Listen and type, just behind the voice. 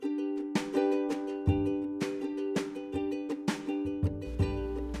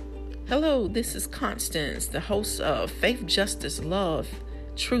Hello, this is Constance, the host of Faith, Justice, Love,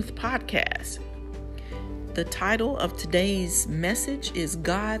 Truth podcast. The title of today's message is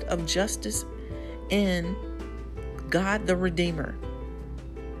God of Justice and God the Redeemer.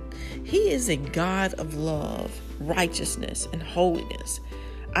 He is a God of love, righteousness, and holiness.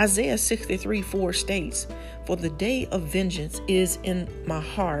 Isaiah 63:4 states, "For the day of vengeance is in my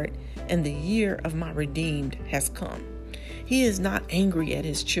heart, and the year of my redeemed has come." He is not angry at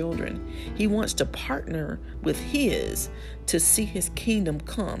his children. He wants to partner with his to see his kingdom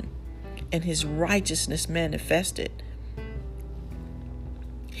come and his righteousness manifested.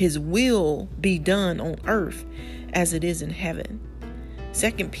 His will be done on earth as it is in heaven.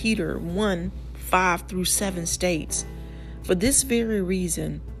 2 Peter 1:5-7 states, "For this very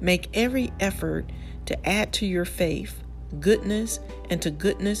reason, make every effort to add to your faith goodness, and to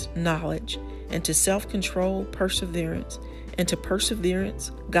goodness knowledge, and to self-control perseverance, and to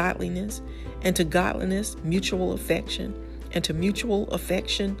perseverance godliness, and to godliness mutual affection, and to mutual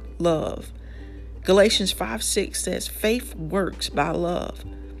affection love." Galatians 5:6 says, "Faith works by love."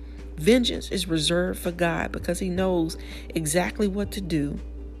 Vengeance is reserved for God because he knows exactly what to do,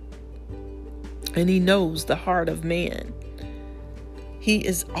 and he knows the heart of man. He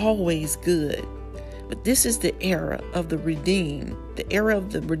is always good. But this is the era of the redeemed. The era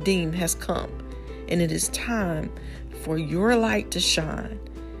of the redeemed has come, and it is time for your light to shine.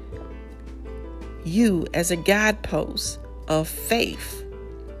 You, as a guidepost of faith,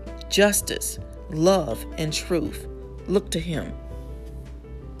 justice, love, and truth, look to him.